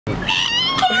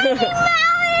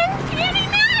Candy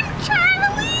Mountain,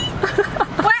 Charlie.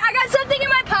 Wait, I got something in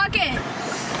my pocket.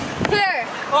 Here.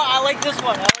 Oh, I like this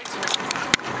one.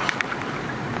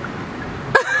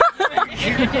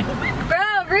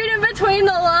 Bro, read in between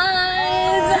the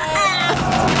lines.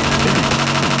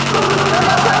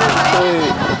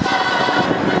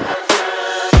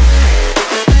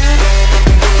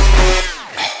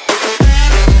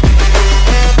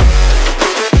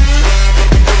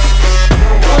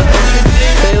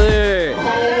 Taylor,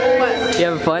 you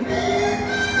having fun?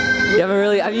 You haven't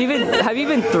really, have you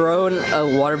even thrown a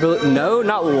water balloon? No,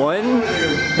 not one?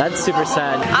 That's super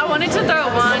sad. I wanted to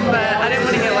throw one, but I didn't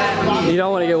want to get wet. You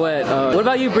don't want to get wet. What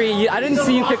about you, Bree? I didn't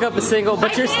see you pick up a single,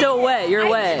 but you're still wet. You're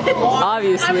wet,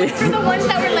 obviously. I went for the ones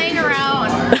that were laying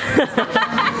around.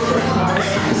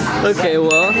 Okay,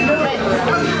 well.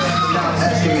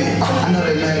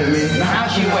 Now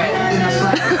she wet.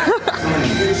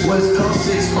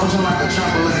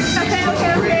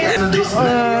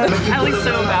 I look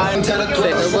so bad.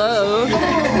 Say hello.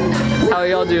 How are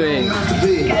y'all doing?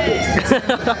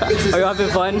 Are you having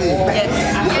fun? Yes.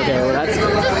 Okay, well that's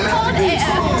good.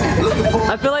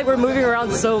 I feel like we're moving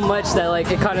around so much that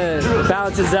like it kind of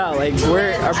balances out. Like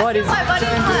our bodies,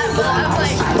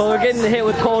 but we're getting hit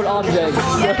with cold objects.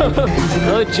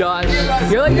 Oh, Josh,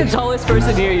 you're like the tallest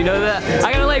person here. You know that?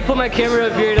 I gotta like put my camera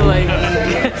up here to like.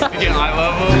 Get eye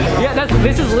level. Yeah,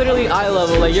 this is literally eye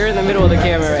level. Like you're in the middle of the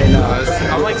camera right now.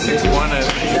 I'm like 6'1".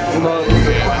 Well,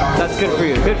 that's good for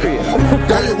you. Good for you.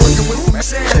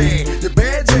 The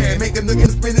bad jam, make a nigga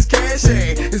spend his cash,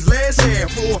 his last hand,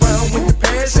 fool around with the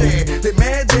passion. They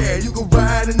mad jam, you can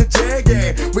ride in the jag,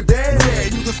 with that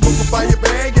hand, you can smoke a fire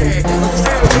bag,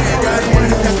 got money,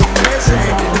 got the cash,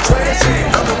 the trash,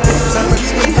 I'm the first time I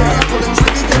get high for the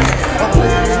trigger.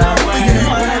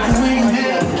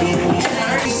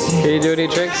 Can you do any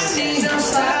tricks?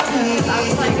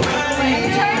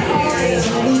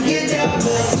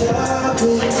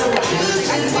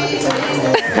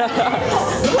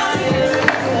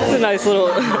 It's a nice little.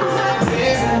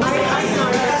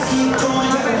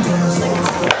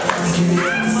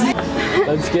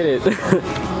 Let's get it.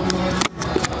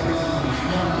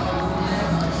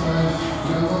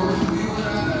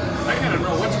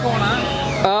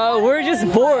 We're just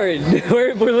bored.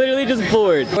 We're literally just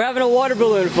bored. We're having a water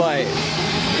balloon fight.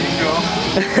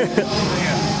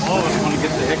 All of us want to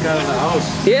get the heck out of the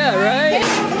house. Yeah, right?